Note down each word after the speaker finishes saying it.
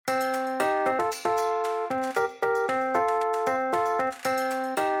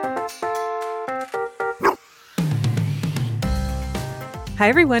Hi,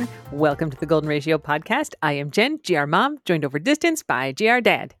 everyone. Welcome to the Golden Ratio podcast. I am Jen, GR Mom, joined over distance by GR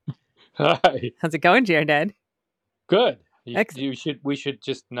Dad. Hi. How's it going, GR Dad? Good. Excellent. We should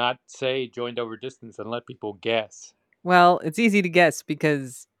just not say joined over distance and let people guess. Well, it's easy to guess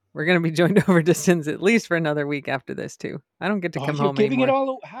because we're going to be joined over distance at least for another week after this, too. I don't get to come You're home giving anymore. it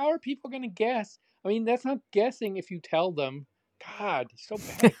all. How are people going to guess? I mean, that's not guessing if you tell them. God, you're so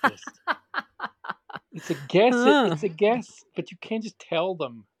bad at this. It's a guess. It's a guess, but you can't just tell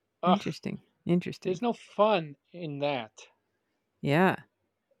them. Ugh, Interesting. there's no fun in that. Yeah.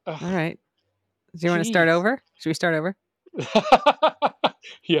 Ugh, All right. Do you want to start over? Should we start over?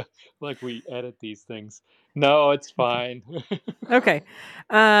 Yeah, like we edit these things. No, it's fine. Okay.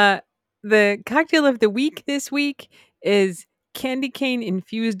 The cocktail of the week this week is candy cane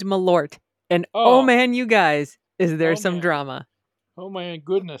infused Malort. And oh man, you guys, is there some drama? Oh my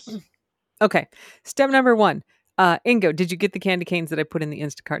goodness. Okay. Step number 1. Ingo, did you get the candy canes that I put in the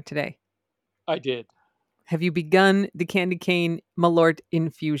Instacart today? I did. Have you begun the candy cane Malort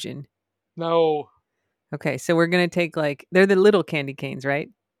infusion? No. Okay, so we're going to take they're the little candy canes, right?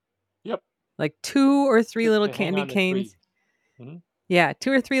 Yep. Like 2 or 3 little candy canes. Mm-hmm. Yeah,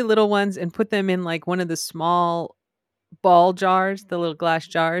 2 or 3 little ones and put them in one of the small ball jars, the little glass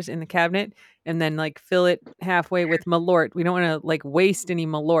jars in the cabinet, and then fill it halfway with Malort. We don't want to waste any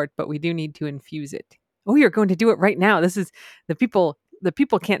Malort, but we do need to infuse it. Oh, you're going to do it right now. This is the people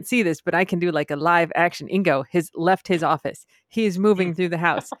can't see this, but I can do a live action. Ingo has left his office. He is moving through the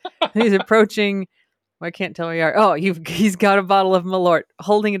house. He's approaching. Well, I can't tell where you are. Oh, he's got a bottle of Malort,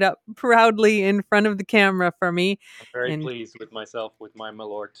 holding it up proudly in front of the camera for me. I'm very pleased with myself with my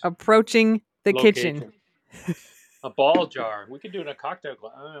Malort. Approaching the kitchen. A ball jar. We could do it in a cocktail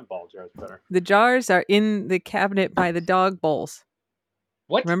glass. Ball jar is better. The jars are in the cabinet by the dog bowls.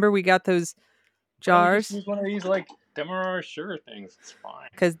 What? Remember we got those jars? Just use one of these Demerara sugar things. It's fine.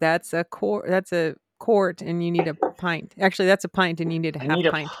 Because that's a quart and you need a pint. Actually, that's a pint and you need a half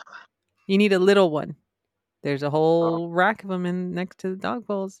pint. You need a little one. There's a whole rack of them next to the dog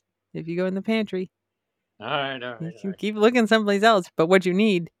bowls if you go in the pantry. All right. You can keep looking someplace else, but what you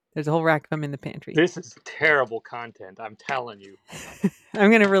need, there's a whole rack of them in the pantry. This is terrible content, I'm telling you. I'm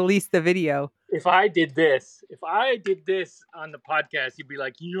going to release the video. If I did this on the podcast, you'd be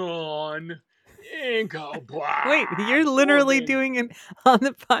like, yawn. Ingo, blah. Wait, you're literally doing it on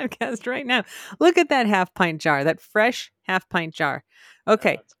the podcast right now. Look at that half pint jar, that fresh half pint jar.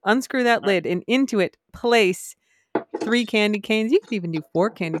 Okay, unscrew that lid and into it place 3 candy canes. You could even do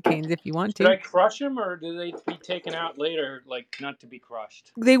 4 candy canes if you want to. Should I crush them or do they be taken out later, not to be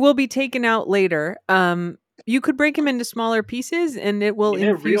crushed? They will be taken out later. You could break them into smaller pieces and it will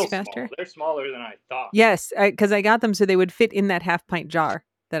infuse faster. Small. They're smaller than I thought. Yes, because I got them so they would fit in that half pint jar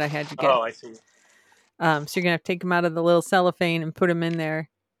that I had you get. Oh, I see. So you're going to have to take them out of the little cellophane and put them in there.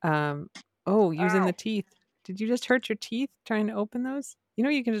 Using the teeth. Did you just hurt your teeth trying to open those? You know,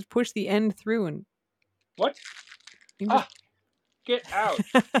 you can just push the end through and... What? Get out.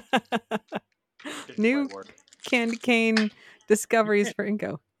 New candy cane discoveries for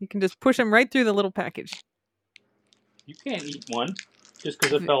Ingo. You can just push them right through the little package. You can't eat one just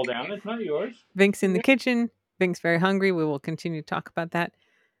because it fell down. It's not yours. Vink's in the kitchen. Vink's very hungry. We will continue to talk about that.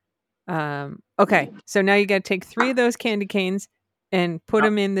 Okay, so now you got to take 3 of those candy canes and put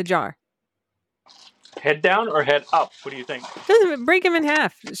them in the jar. Head down or head up? What do you think? Doesn't break them in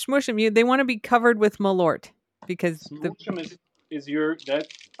half. Smush them. They want to be covered with Malort because smush them is your that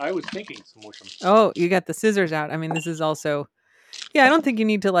I was thinking smush them. Oh, you got the scissors out. I mean, this is also. Yeah, I don't think you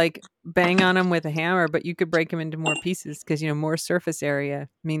need to bang on them with a hammer, but you could break them into more pieces because more surface area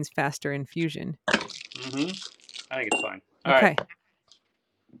means faster infusion. Mm-hmm. I think it's fine. All right.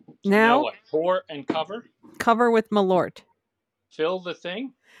 Now what? Pour and cover? Cover with Malort. Fill the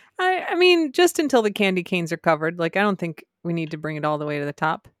thing? I mean, just until the candy canes are covered. I don't think we need to bring it all the way to the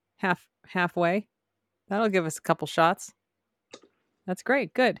top. Halfway. That'll give us a couple shots. That's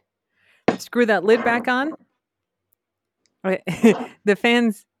great. Good. Screw that lid back on. The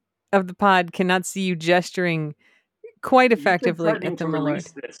fans of the pod cannot see you gesturing quite effectively at the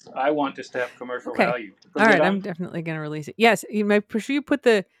Malort. I want this to have commercial value. All right, I'm definitely going to release it. Yes, make sure you put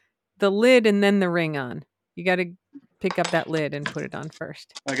the lid and then the ring on. You got to pick up that lid and put it on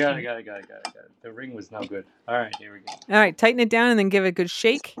first. I got it. The ring was no good. All right, here we go. All right, tighten it down and then give it a good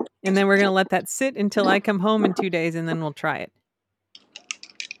shake. And then we're going to let that sit until I come home in 2 days and then we'll try it.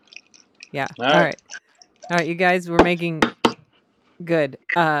 Yeah. All right, you guys, we're making good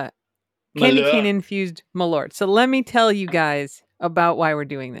candy cane infused Malort. So let me tell you guys about why we're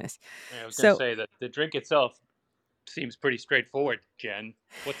doing this. Yeah, I was going to say that the drink itself seems pretty straightforward, Jen.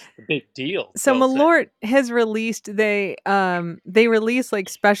 What's the big deal? So They'll say. Malort has released they release like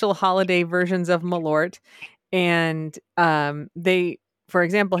special holiday versions of Malort, and they, for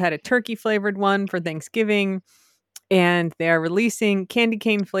example, had a turkey flavored one for Thanksgiving, and they are releasing candy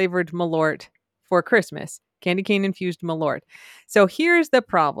cane flavored Malort for Christmas. Candy cane infused Malort. So here's the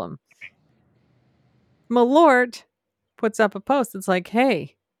problem. Malort puts up a post that's like,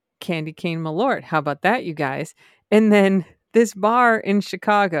 "Hey, candy cane Malort, how about that, you guys?" And then this bar in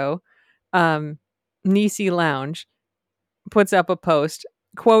Chicago, Nisi Lounge, puts up a post,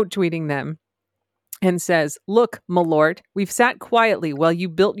 quote tweeting them, and says, "Look, Malort, we've sat quietly while you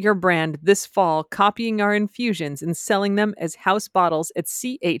built your brand this fall, copying our infusions and selling them as house bottles at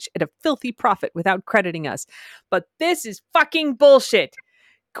CH at a filthy profit without crediting us. But this is fucking bullshit.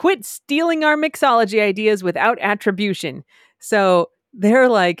 Quit stealing our mixology ideas without attribution." So they're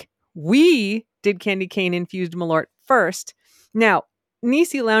like, we did candy cane infused Malort first. Now,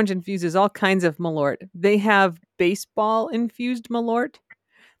 Nisi Lounge infuses all kinds of Malort. They have baseball infused Malort.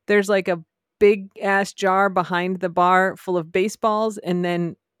 There's like a big ass jar behind the bar full of baseballs and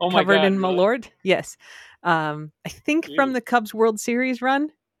then Oh my covered God, in really? Malort. Yes. I think from Ew, the Cubs World Series run.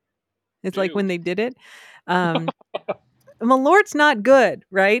 It's like ew. when they did it. Malort's not good,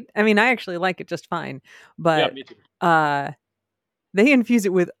 right? I mean, I actually like it just fine, Yeah, but me too. uh they infuse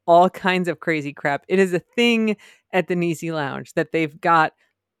it with all kinds of crazy crap. It is a thing at the Nisi Lounge that they've got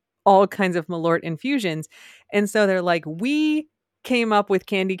all kinds of Malort infusions. And so they're like, we came up with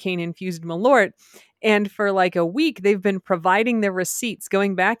candy cane infused Malort. And for like a week, they've been providing the receipts,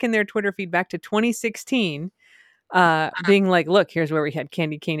 going back in their Twitter feed back to 2016, being like, look, here's where we had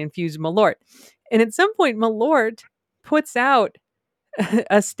candy cane infused Malort. And at some point, Malort puts out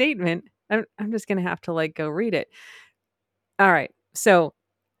a statement. I'm just going to have to like go read it. All right. So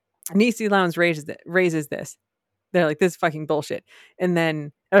Nisi Lounge raises this. They're like, this is fucking bullshit. And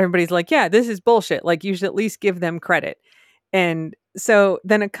then everybody's like, yeah, this is bullshit. Like, you should at least give them credit. And so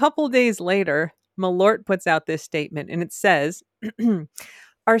then a couple days later, Malort puts out this statement and it says,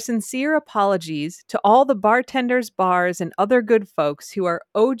 "Our sincere apologies to all the bartenders, bars, and other good folks who are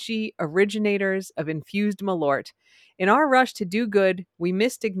OG originators of infused Malort. In our rush to do good, we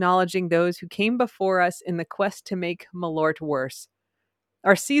missed acknowledging those who came before us in the quest to make Malort worse.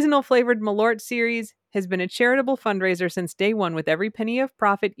 Our seasonal flavored Malort series has been a charitable fundraiser since day one, with every penny of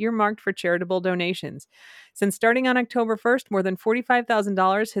profit earmarked for charitable donations. Since starting on October 1st, more than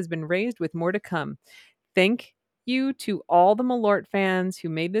 $45,000 has been raised, with more to come. Thank you to all the Malort fans who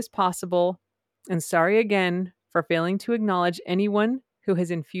made this possible, and sorry again for failing to acknowledge anyone who has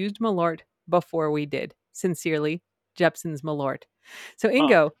infused Malort before we did. Sincerely, Jepson's Malort." So, Huh.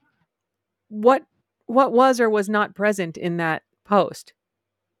 Ingo, what was or was not present in that post?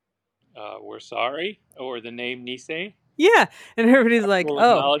 We're sorry. Or the name Nisei. Yeah. And everybody's like, Casual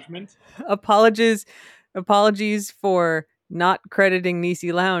 "Oh, acknowledgement. apologies apologies for not crediting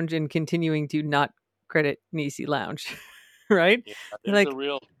Nisi Lounge and continuing to not credit Nisi Lounge." Right? Yeah, They're there's a like,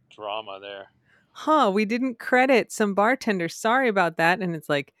 real drama there. we didn't credit some bartenders. Sorry about that." And it's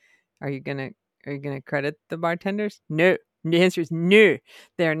like, are you gonna credit the bartenders? No. The answer is no,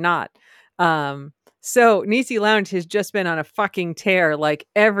 they're not. Um, so Nisi Lounge has just been on a fucking tear, like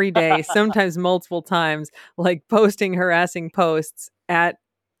every day, sometimes multiple times, like posting harassing posts at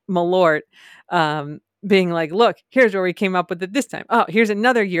Malort, being like, "Look, here's where we came up with it this time. Oh, here's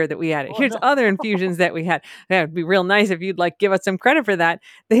another year that we had it. Oh Here's no. other infusions that we had. Yeah, it'd be real nice if you'd like give us some credit for that."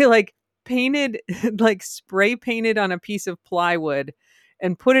 They like painted like spray painted on a piece of plywood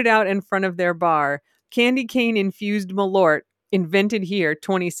and put it out in front of their bar, "Candy cane infused Malort, invented here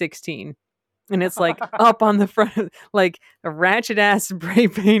 2016." And it's like up on the front, like a ratchet ass spray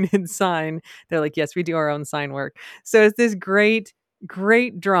painted sign. They're like, "Yes, we do our own sign work." So it's this great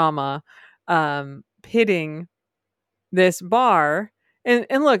drama, pitting this bar. And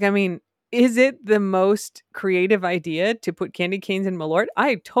look, I mean, is it the most creative idea to put candy canes in Malort?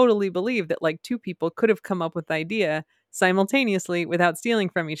 I totally believe that like two people could have come up with the idea simultaneously without stealing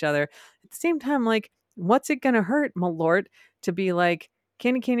from each other. At the same time, like, what's it gonna hurt Malort to be like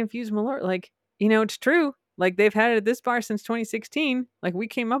candy cane infused Malort? Like, it's true. Like, they've had it at this bar since 2016. Like, we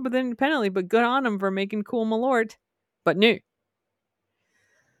came up with it independently, but good on them for making cool Malort. But no.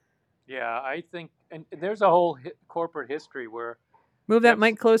 Yeah, I think, and there's a whole corporate history where Move that Jeps.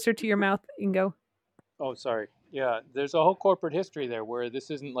 mic closer to your mouth, Ingo. Oh, sorry. Yeah, there's a whole corporate history there where this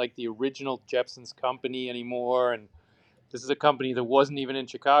isn't like the original Jepson's company anymore, and this is a company that wasn't even in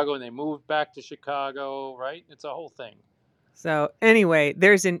Chicago, and they moved back to Chicago, right? It's a whole thing. So anyway,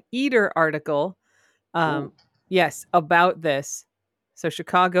 there's an Eater article, Ooh. yes, about this. So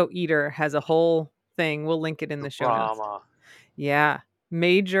Chicago Eater has a whole thing. We'll link it in the show notes. Drama. Yeah.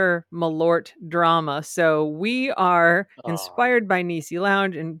 Major Malort drama. So we are Oh, inspired by Nisi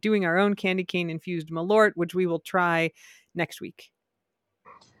Lounge and doing our own candy cane infused Malort, which we will try next week.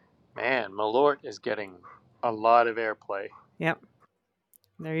 man, Malort is getting a lot of airplay. Yep.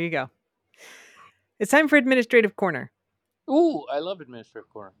 There you go. It's time for Administrative Corner. Ooh, I love Administrative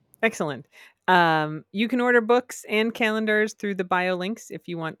Corner. Excellent. You can order books and calendars through the bio links if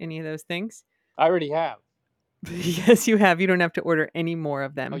you want any of those things. I already have. Yes, you have. You don't have to order any more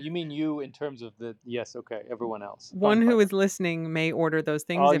of them. Oh, you mean you in terms of the... Yes, okay, everyone else. One who is listening may order those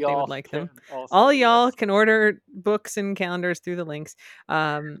things all if they y'all would like them. can also, All y'all yes. can order books and calendars through the links.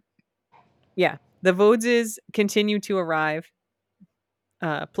 Yeah, the Vodses continue to arrive.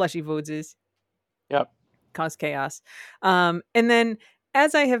 Plushy Vodses. Yep. Cause chaos. And then,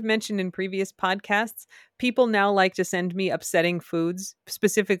 as I have mentioned in previous podcasts, people now like to send me upsetting foods,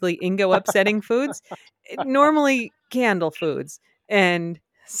 specifically Ingo upsetting foods, normally candle foods. And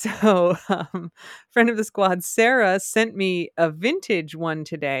so, friend of the squad, Sarah, sent me a vintage one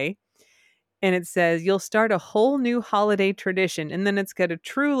today. And it says, "You'll start a whole new holiday tradition." And then it's got a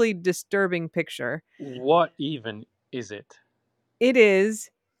truly disturbing picture. What even is it? It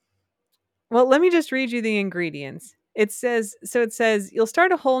is, well, let me just read you the ingredients. It says, "You'll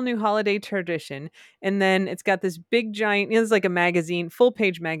start a whole new holiday tradition." And then it's got this big giant, it's like a magazine, full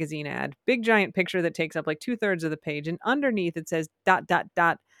page magazine ad, big giant picture that takes up like 2/3 of the page. And underneath it says, ...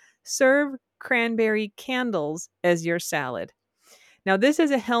 serve cranberry candles as your salad. Now, this is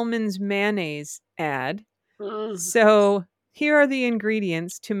a Hellman's mayonnaise ad. So here are the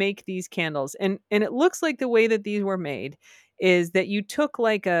ingredients to make these candles. And it looks like the way that these were made is that you took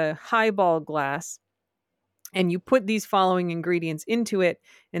like a highball glass and you put these following ingredients into it,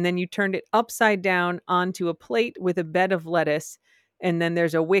 and then you turned it upside down onto a plate with a bed of lettuce, and then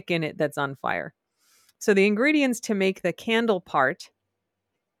there's a wick in it that's on fire. So the ingredients to make the candle part,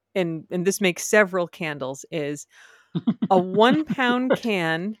 and this makes several candles, is a 1 pound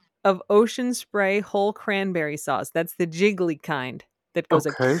can of Ocean Spray whole cranberry sauce. That's the jiggly kind that goes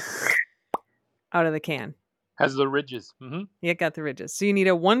like Okay. out of the can. Has the ridges. Mm-hmm. Yeah, it got the ridges. So you need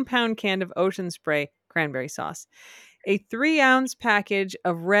a 1 pound can of Ocean Spray cranberry sauce, a 3-ounce package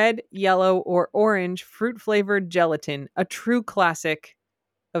of red, yellow, or orange fruit flavored gelatin, a true classic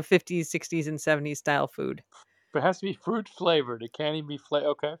of 50s, 60s, and 70s style food. But it has to be fruit flavored. It can't even be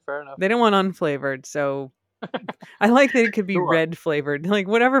Okay, fair enough. They don't want unflavored, so I like that it could be Sure. red flavored, like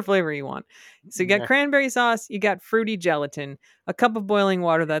whatever flavor you want. So you got cranberry sauce, you got fruity gelatin, a cup of boiling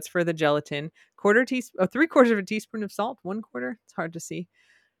water, that's for the gelatin, 3/4 of a teaspoon of salt, 1/4, it's hard to see,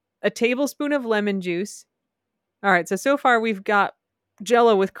 a tablespoon of lemon juice. All right, so far we've got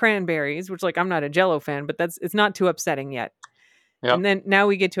Jello with cranberries, which, like, I'm not a Jello fan, but it's not too upsetting yet. Yep. And then now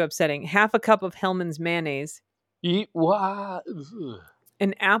we get to upsetting. Half a cup of Hellman's mayonnaise, What?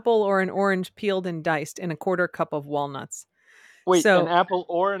 an apple or an orange peeled and diced, and a 1/4 cup of walnuts. Wait, So an apple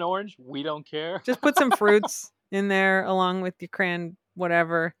or an orange? We don't care. just put some fruits in there along with your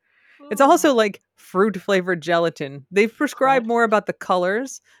whatever. It's also like fruit flavored gelatin. They've prescribed more about the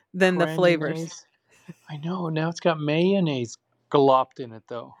colors than the flavors. I know. Now it's got mayonnaise glopped in it,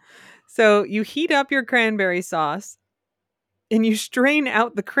 though. So you heat up your cranberry sauce and you strain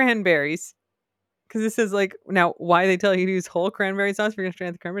out the cranberries. Because this is like, now why they tell you to use whole cranberry sauce if you're going to strain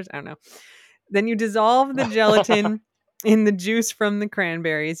out the cranberries, I don't know. Then you dissolve the gelatin in the juice from the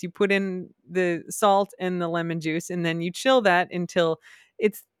cranberries. You put in the salt and the lemon juice, and then you chill that until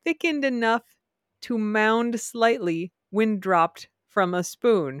it's thickened enough to mound slightly when dropped from a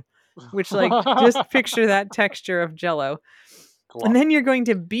spoon, which, like, just picture that texture of Jello. And then you're going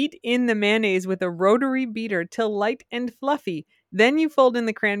to beat in the mayonnaise with a rotary beater till light and fluffy. Then you fold in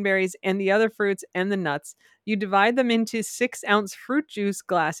the cranberries and the other fruits and the nuts. You divide them into 6-ounce fruit juice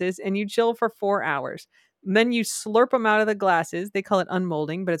glasses and you chill for 4 hours. And then you slurp them out of the glasses. They call it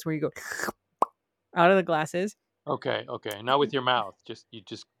unmolding, but it's where you go out of the glasses. Okay. Not with your mouth. You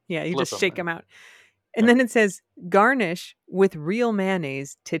just shake them out. And then it says garnish with real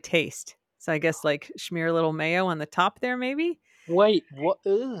mayonnaise to taste. So I guess, like, smear a little mayo on the top there, maybe. Wait, what?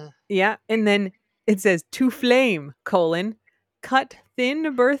 Ugh. Yeah, and then it says to flame, cut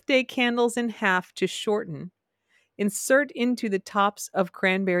thin birthday candles in half to shorten. Insert into the tops of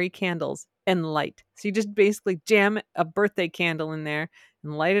cranberry candles and light. So you just basically jam a birthday candle in there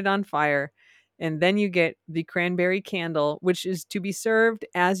and light it on fire. And then you get the cranberry candle, which is to be served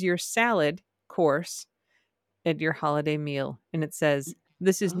as your salad course at your holiday meal. And it says,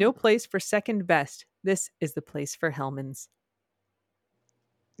 "This is no place for second best. This is the place for Hellman's."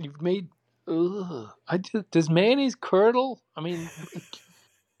 You've made... Ugh. Does mayonnaise curdle? I mean,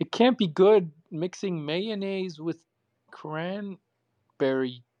 it can't be good mixing mayonnaise with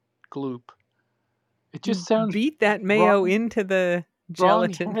cranberry gloop. It just You sounds beat that mayo wrong, into the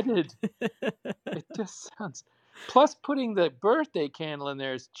gelatin. wrong-headed. It just sounds. Plus, putting the birthday candle in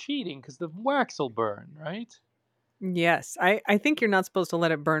there is cheating because the wax will burn, right? Yes, I think you're not supposed to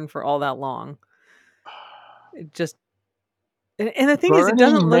let it burn for all that long. It just and the thing is, it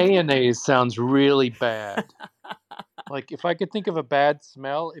doesn't Burning look. mayonnaise sounds really bad. Like if I could think of a bad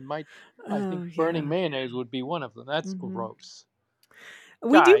smell, it might. I think Oh burning yeah. mayonnaise would be one of them. That's Hmm. gross.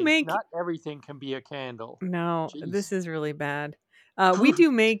 We do Guys, make not everything can be a candle. no. This Jeez. is really bad. We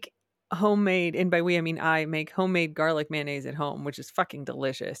do make homemade, and by we I mean I make homemade garlic mayonnaise at home, which is fucking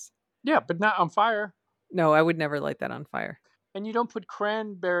delicious. Yeah, but not on fire. No, I would never light that on fire. And you don't put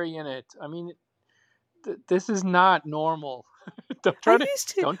cranberry in it. I mean, this is not normal. don't I try to used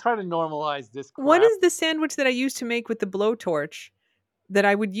to. don't try to normalize this What crap. is the sandwich that I used to make with the blowtorch? That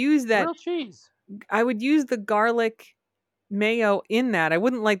I would use that Grilled cheese. I would use the garlic mayo in that. I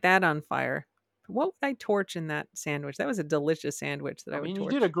wouldn't light that on fire. What would I torch in that sandwich? That was a delicious sandwich that I I would mean, you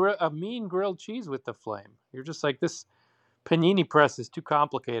did torch. a mean grilled cheese with the flame. You're just like this panini press is too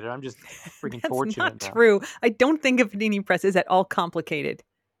complicated. I'm just freaking That's torching not it now. true. I don't think a panini press is at all complicated.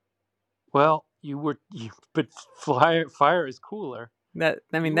 Well, but fire is cooler. That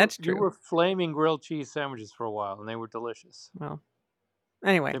I mean, You were that's you true. were flaming grilled cheese sandwiches for a while, and they were delicious. Well,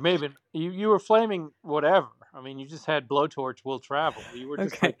 anyway, They may have been you were flaming whatever. I mean, you just had blowtorch will travel. You were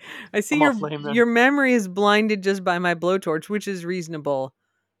just okay. like, I see I'm gonna flame them. your memory is blinded just by my blowtorch, which is reasonable.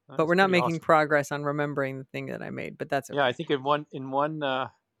 But That's we're not pretty making awesome. progress on remembering the thing that I made. But that's Yeah, I okay. think in one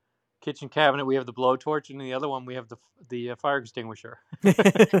kitchen cabinet we have the blowtorch, and in the other one we have the fire extinguisher.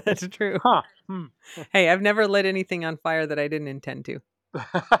 That's true. Huh. Hmm. Hey, I've never lit anything on fire that I didn't intend to.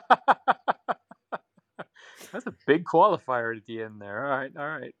 That's a big qualifier at the end there. All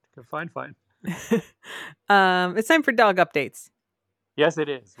right. Fine, fine. It's time for dog updates. Yes, it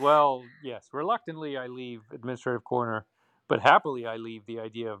is. Well, yes. Reluctantly, I leave administrative corner, but happily, I leave the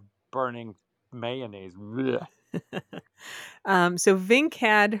idea of burning mayonnaise. Blech. So Vink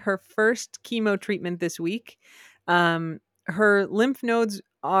had her first chemo treatment this week. Her lymph nodes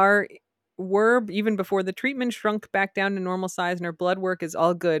were even before the treatment shrunk back down to normal size, and her blood work is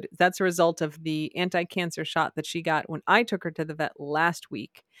all good. That's a result of the anti-cancer shot that she got when I took her to the vet last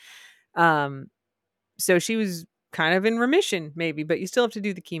week. Um, so she was kind of in remission, maybe, but you still have to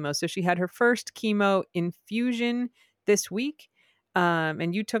do the chemo. So she had her first chemo infusion this week.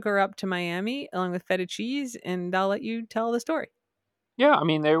 And you took her up to Miami along with feta cheese, and I'll let you tell the story. Yeah, I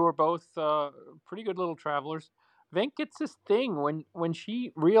mean, they were both pretty good little travelers. Venk gets this thing when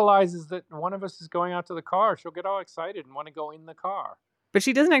she realizes that one of us is going out to the car, she'll get all excited and want to go in the car. But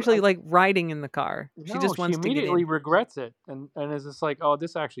she doesn't actually I, like riding in the car. She no, just she wants to get immediately in. regrets it and is just like, oh,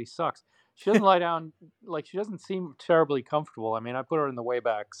 this actually sucks. She doesn't lie down, like, she doesn't seem terribly comfortable. I mean, I put her in the way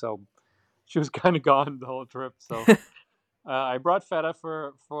back, so she was kind of gone the whole trip. So I brought Feta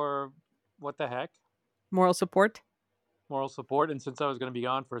for what the heck, Moral support. moral support. And since I was going to be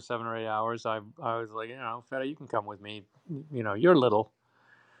gone for 7 or 8 hours, I was like, Feta, you can come with me. You're little.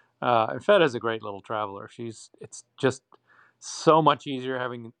 And Feta's a great little traveler. It's just so much easier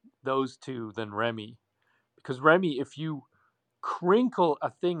having those two than Remy, because Remy, if you crinkle a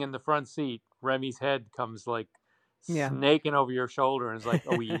thing in the front seat, Remy's head comes like Yeah. snaking over your shoulder and is like,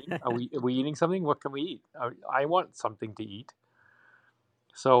 "Are we eating? Are we eating something? What can we eat? I want something to eat."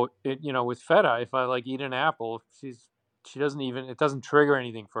 So with Feta, if I like eat an apple, she doesn't even, it doesn't trigger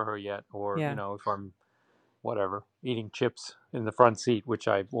anything for her yet. Or Yeah. if I'm whatever eating chips in the front seat, which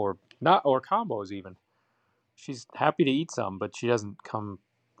I or not or combos even, she's happy to eat some, but she doesn't come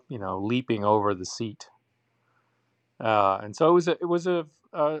leaping over the seat. And so it was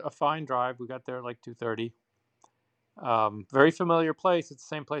a fine drive. We got there at like 2:30. Very familiar place. It's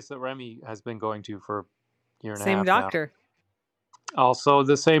the same place that Remy has been going to for a year and a Same half now. doctor. Also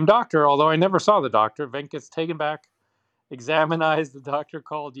the same doctor, although I never saw the doctor. Venk gets taken back, examinized. The doctor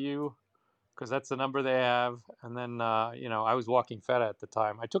called you because that's the number they have. And then, I was walking Feta at the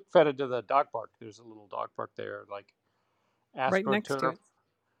time. I took Feta to the dog park. There's a little dog park there, like Right next to AstroTurf, it.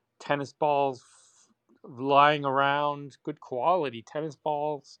 tennis balls lying around, good quality tennis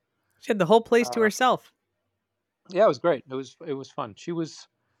balls. She had the whole place to Uh, herself. yeah, it was great. It was fun. She was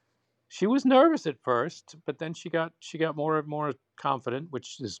nervous at first, but then she got more and more confident,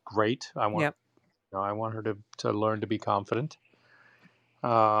 which is great. Yep. I want her to learn to be confident.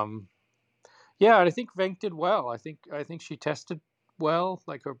 Um, yeah, and I think Venk did well. I think she tested well.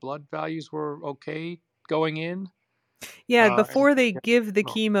 Like her blood values were okay going in. Yeah, And before they yeah, give the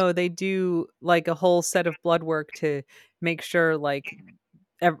well, chemo, they do like a whole set of blood work to make sure like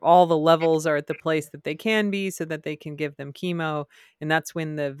all the levels are at the place that they can be so that they can give them chemo. And that's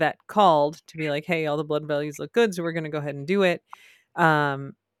when the vet called to be like, hey, all the blood values look good, so we're going to go ahead and do it.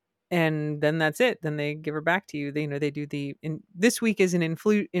 And then that's it. Then they give her back to you. They, they do this week is an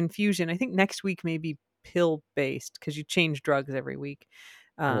infusion. I think next week may be pill based because you change drugs every week.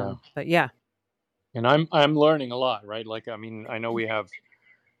 Yeah. But yeah. And I'm learning a lot, right? Like, I mean, I know we have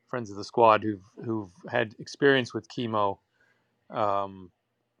friends of the squad who've had experience with chemo,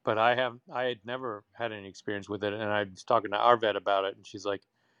 but I had never had any experience with it, and I was talking to our vet about it, and she's like,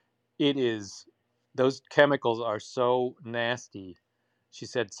 it is, those chemicals are so nasty. She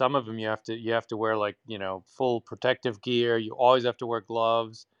said some of them you have to wear, like, full protective gear. You always have to wear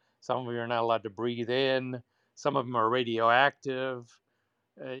gloves. Some of them you're not allowed to breathe in. Some of them are radioactive.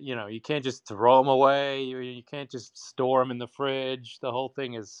 You can't just throw them away. You can't just store them in the fridge. The whole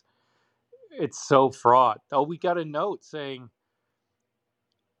thing it's so fraught. Oh, we got a note saying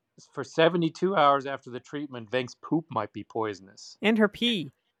for 72 hours after the treatment, Venk's poop might be poisonous. And her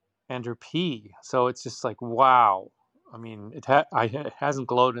pee. And her pee. So it's just like, wow. I mean, it hasn't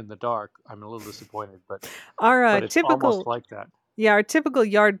glowed in the dark. I'm a little disappointed, but Our it's almost typical like that. Yeah, our typical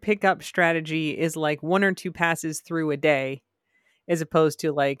yard pickup strategy is like 1 or 2 passes through a day, as opposed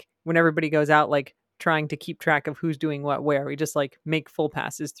to like when everybody goes out, like trying to keep track of who's doing what where. We just like make full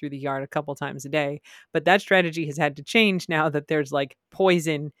passes through the yard a couple times a day. But that strategy has had to change now that there's like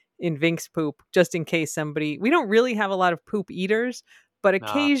poison in Vink's poop, just in case we don't really have a lot of poop eaters, but Nah,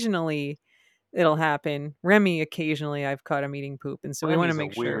 occasionally it'll happen. Remy, occasionally I've caught him eating poop. And so we want to Remy's a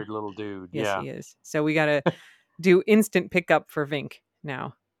make sure. weird little dude. Yes, Yeah. he is. So we got to do instant pickup for Vink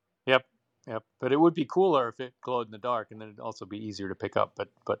now. Yep. Yep. But it would be cooler if it glowed in the dark, and then it'd also be easier to pick up. But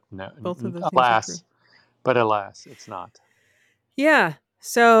no, Both of those things are true. alas, it's not. Yeah. But it's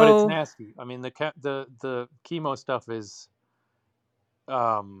So nasty. I mean, the chemo stuff is,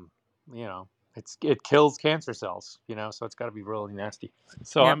 um, it kills cancer cells. So it's got to be really nasty.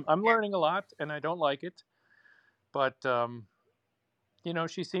 So yeah. I'm learning a lot, and I don't like it. But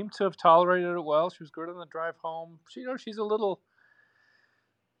she seemed to have tolerated it well. She was good on the drive home. She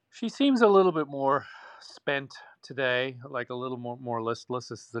seems a little bit more spent today, like a little more listless.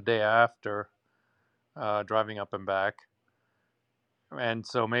 This is the day after driving up and back, and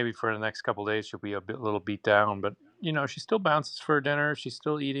so maybe for the next couple of days she'll be little beat down. But she still bounces for dinner. She's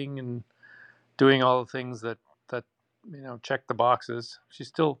still eating and doing all the things that check the boxes. She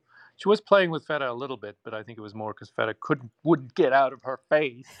was playing with Feta a little bit, but I think it was more because Feta wouldn't get out of her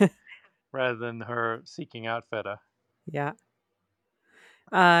face rather than her seeking out Feta. Yeah.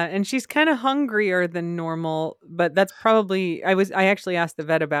 And she's kind of hungrier than normal, but that's probably I actually asked the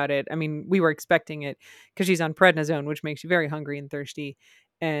vet about it. I mean, we were expecting it because she's on prednisone, which makes you very hungry and thirsty.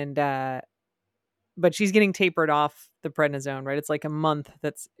 And but she's getting tapered off the prednisone, right? It's like a month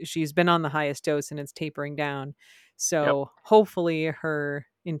she's been on the highest dose and it's tapering down. Yep. So hopefully her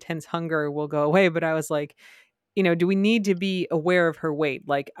intense hunger will go away. But I was like, do we need to be aware of her weight?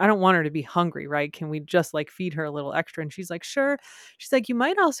 Like, I don't want her to be hungry, right? Can we just like feed her a little extra? And she's like, sure. She's like, you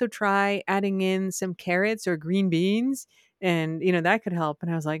might also try adding in some carrots or green beans. And, that could help.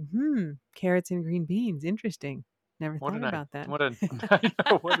 And I was like, carrots and green beans. Interesting. Never What thought an about that.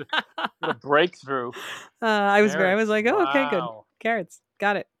 I know, what a breakthrough. I was Carrots. like, oh, okay, good. Wow. Carrots.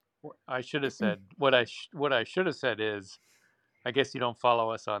 Got it. I should have said what I should have said is, I guess you don't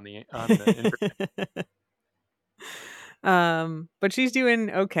follow us on the internet. But she's doing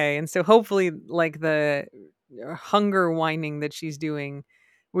okay. And so hopefully like the hunger whining that she's doing,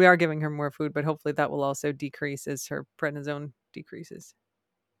 we are giving her more food, but hopefully that will also decrease as her prednisone decreases.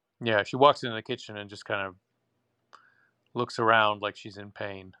 Yeah, she walks into the kitchen and just kind of looks around like she's in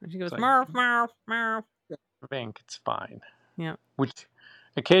pain. And she goes, It's like, meow, meow, meow. Vink, it's fine. Yeah. Which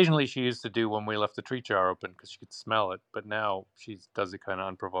occasionally she used to do when we left the treat jar open because she could smell it, but now she does it kind of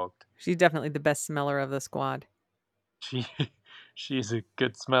unprovoked. She's definitely the best smeller of the squad. She she's a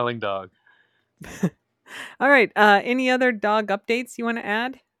good smelling dog. All right. Any other dog updates you want to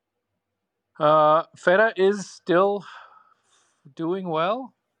add? Feta is still doing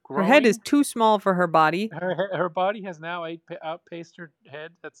well. Her head is Growing. too small for her body. Her body has now outpaced her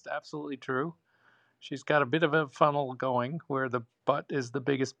head. That's absolutely true. She's got a bit of a funnel going where the butt is the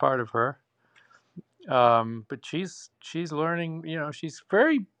biggest part of her. But she's learning. She's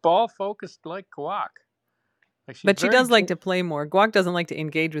very ball focused, like Guac. Like, she's But she very does like to play more. Guac doesn't like to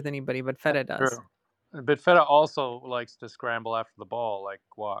engage with anybody, but Feta does. true. But Feta also likes to scramble after the ball like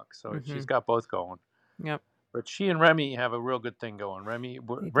Guac. So she's got both going. Yep. But she and Remy have a real good thing going.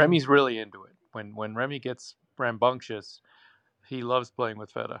 Remy's really into it. When Remy gets rambunctious, he loves playing with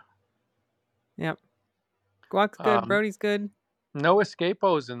Feta. Yep. Guac's good. Brody's good. No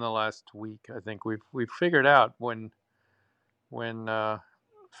escapos in the last week. I think we've figured out when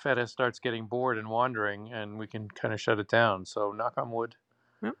Feta starts getting bored and wandering, and we can kind of shut it down. So knock on wood.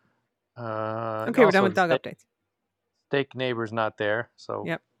 Yep. And Okay, we're done also with the dog updates. steak neighbor's not there, so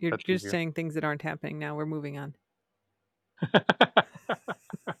Yep, you're that's just easier. saying things that aren't happening now. We're moving on.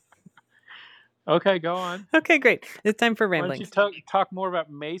 Okay, go on. Okay, great. It's time for Why don't you ramblings. talk more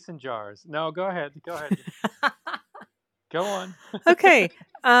about mason jars? No, go ahead. Go ahead. Go on. Okay.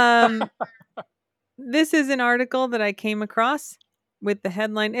 This is an article that I came across with the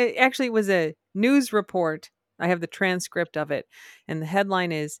headline. It actually was a news report. I have the transcript of it. And the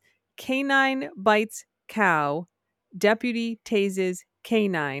headline is Canine bites cow. Deputy tases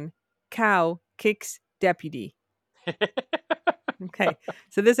canine. Cow kicks deputy. Okay.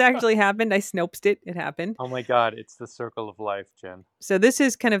 So this actually happened. I snoped it. It happened. Oh my God, it's the circle of life, Jen. So this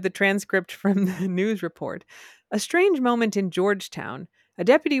is kind of the transcript from the news report. A strange moment in Georgetown. A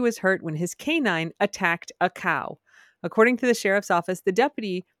deputy was hurt when his canine attacked a cow. According to the sheriff's office, the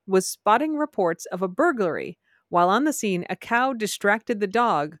deputy was spotting reports of a burglary. While on the scene, a cow distracted the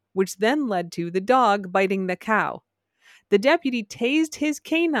dog, which then led to the dog biting the cow. The deputy tased his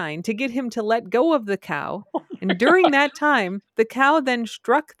canine to get him to let go of the cow, and during that time, the cow then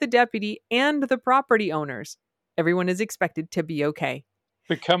struck the deputy and the property owners. Everyone is expected to be okay.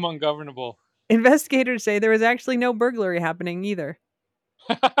 Become ungovernable. Investigators say there was actually no burglary happening either.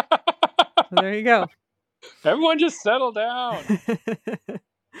 So there you go. Everyone just settle down. So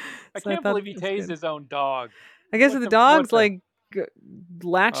I can't thought believe he that was tased good. his own dog. I guess What the the dog's what the like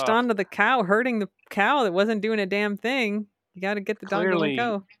latched Ugh. onto the cow, hurting the cow that wasn't doing a damn thing. You got to get the dog to let Clearly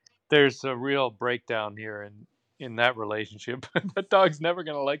go. there's a real breakdown here in that relationship. That dog's never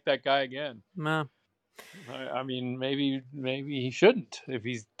gonna like that guy again. Wow. I mean, maybe he shouldn't if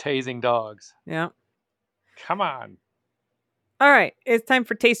he's tasing dogs. Yeah. Come on. All right. It's time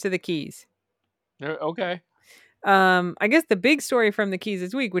for Taste of the Keys. Okay. I guess the big story from the Keys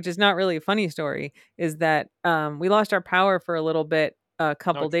this week, which is not really a funny story, is that we lost our power for a little bit a No,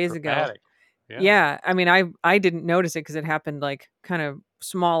 couple it's days ago. dramatic. Yeah. Yeah, I mean, I didn't notice it because it happened like kind of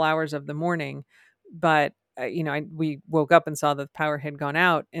small hours of the morning, but we woke up and saw that the power had gone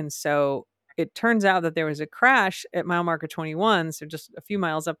out, and so it turns out that there was a crash at mile marker 21, so just a few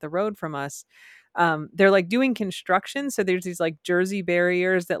miles up the road from us. They're like doing construction, so there's these like Jersey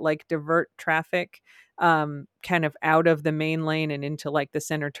barriers that like divert traffic kind of out of the main lane and into like the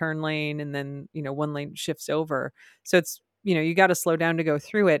center turn lane, and then one lane shifts over. So it's you got to slow down to go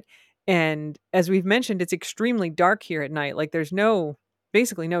through it. And as we've mentioned, it's extremely dark here at night. Like there's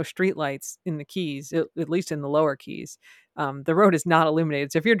basically no street lights in the Keys, at least in the lower Keys. The road is not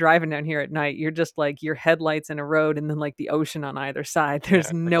illuminated. So if you're driving down here at night, you're just like your headlights in a road and then like the ocean on either side. Yeah. There's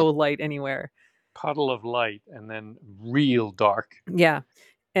It's like no a light anywhere. puddle of light and then real dark. Yeah.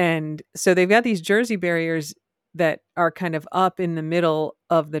 And so they've got these Jersey barriers that are kind of up in the middle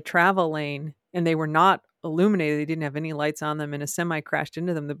of the travel lane, and they were not illuminated. They didn't have any lights on them, and a semi crashed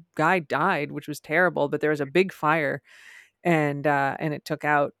into them. The guy died, which was terrible, but there was a big fire, and it took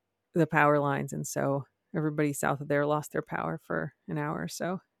out the power lines, and so everybody south of there lost their power for an hour or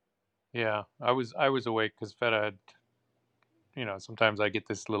so. Yeah. I was awake because Feta had, sometimes I get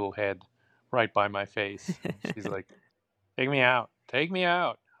this little head right by my face. And she's like, take me out. Take me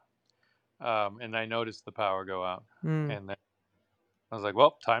out. And I noticed the power go out. Mm, And then I was like,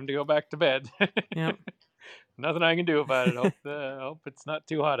 well, time to go back to bed. yep. Nothing I can do about it. Hope it's not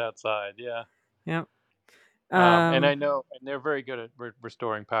too hot outside. Yeah. Yep. And I know, and they're very good at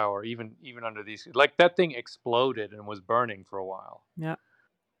restoring power, even under these. Like that thing exploded and was burning for a while. Yep.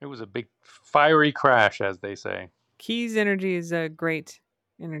 It was a big fiery crash, as they say. Keys Energy is a great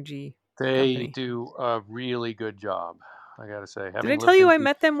energy They company. do a really good job, I gotta say. Did I tell you I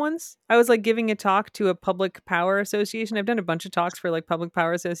met them once? I was like giving a talk to a public power association. I've done a bunch of talks for like public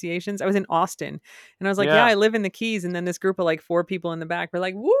power associations. I was in Austin and I was like, yeah, Yeah, I live in the Keys. And then this group of like 4 people in the back were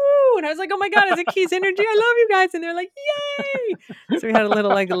like, woo. And I was like, oh my God, is it Keys Energy? I love you guys. And they're like, yay. So we had a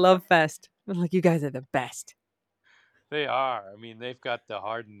little like love fest. I was like, you guys are the best. they are. I mean, they've got the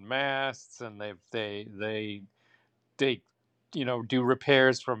hardened masts, and they do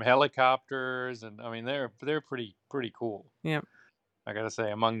repairs from helicopters, and I mean they're pretty cool. Yeah. I gotta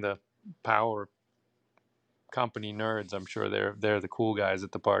say, among the power company nerds, I'm sure they're the cool guys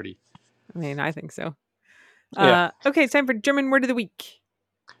at the party. I mean, I think so. Yeah. Okay, it's time for German word of the week.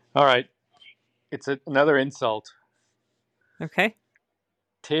 All right. It's another insult. Okay.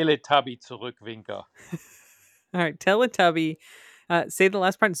 Teletubby Zurückwinker. All right. Teletubby. Say the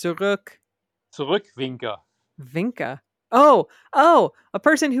last part. Zurück. Zurückwinker. Vinka. Oh, a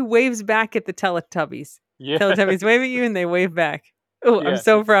person who waves back at the Teletubbies. Yeah, Teletubbies wave at you and they wave back. Oh, I'm yes,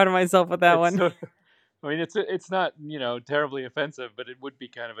 so proud of myself with that it's one. so. I mean, it's not terribly offensive, but it would be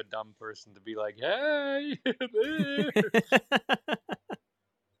kind of a dumb person to be like, "Hey,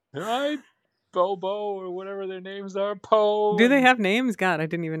 hi, Bobo or whatever their names are, Poe." Do they And have names? God, I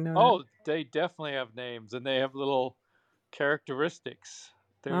didn't even know that. oh, they definitely have names, and they have little characteristics.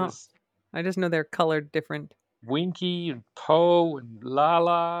 Oh, There's I just know they're colored different. Winky and Poe and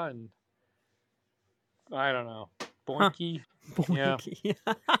Lala and I don't know, Huh. Boinky. Yeah. Boinky.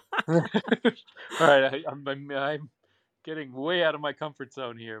 All right, I'm getting way out of my comfort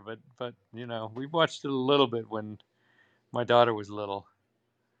zone here, but we watched it a little bit when my daughter was little.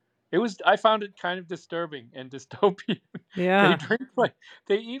 I found it kind of disturbing and dystopian. They Yeah. drink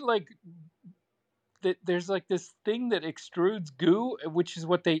they eat there's like this thing that extrudes goo, which is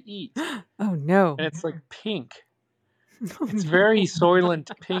what they eat, Oh no. and it's like pink. Oh, It's no. very soylent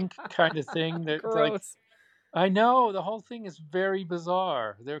pink kind of thing. That like Gross. I know the whole thing is very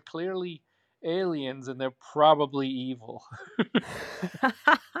bizarre. They're clearly aliens, and they're probably evil,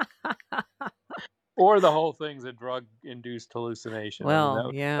 or the whole thing's a drug-induced hallucination. I mean, that Well,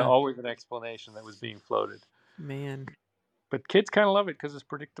 was yeah. always an explanation that was being floated. Man. But kids kind of love it because it's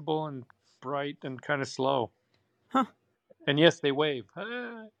predictable and bright and kind of slow. Huh. And yes, they wave.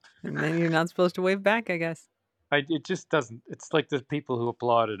 Ah. And then you're not supposed to wave back, I guess. It just doesn't. It's like the people who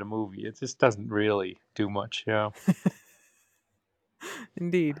applaud at a movie. It just doesn't really do much. Yeah.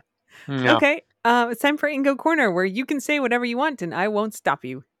 Indeed. Yeah. Okay. It's time for Ingo Corner, where you can say whatever you want and I won't stop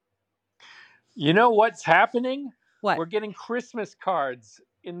you. You know what's happening? What? We're getting Christmas cards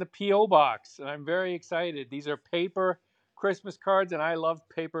in the P.O. box, and I'm very excited. These are paper Christmas cards, and I love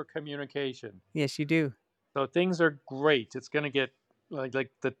paper communication. Yes, you do. So things are great. It's going to get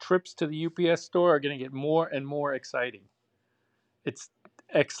like the trips to the UPS store are going to get more and more exciting. It's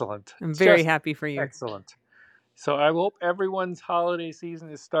excellent. I'm It's very just happy for you. excellent. So I hope everyone's holiday season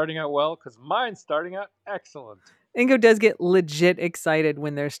is starting out well, because mine's starting out excellent. Ingo does get legit excited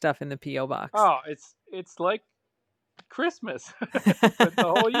when there's stuff in the P.O. box. Oh, it's like Christmas for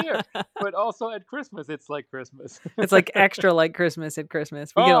the whole year, but also at Christmas it's like Christmas. It's like extra like Christmas at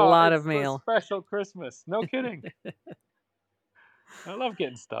Christmas. We get a lot of mail. It's a special Christmas. No kidding. I love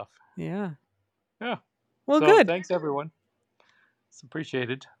getting stuff. Yeah. Yeah. Well, So, good. Thanks, everyone. It's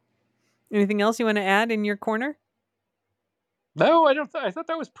appreciated. Anything else you want to add in your corner? No, I don't. I thought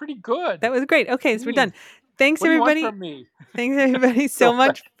that was pretty good. That was great. Okay, so we're done. Thanks, What do you want everybody. from me? Thanks, everybody, so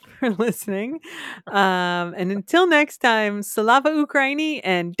much for listening. And until next time, Slava Ukraini,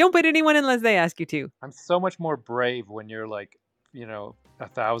 and don't bite anyone unless they ask you to. I'm so much more brave when you're like,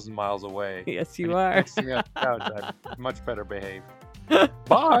 1,000 miles away. Yes, you are. Next to me on the couch, I'm much better behaved.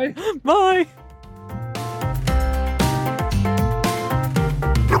 Bye. Bye.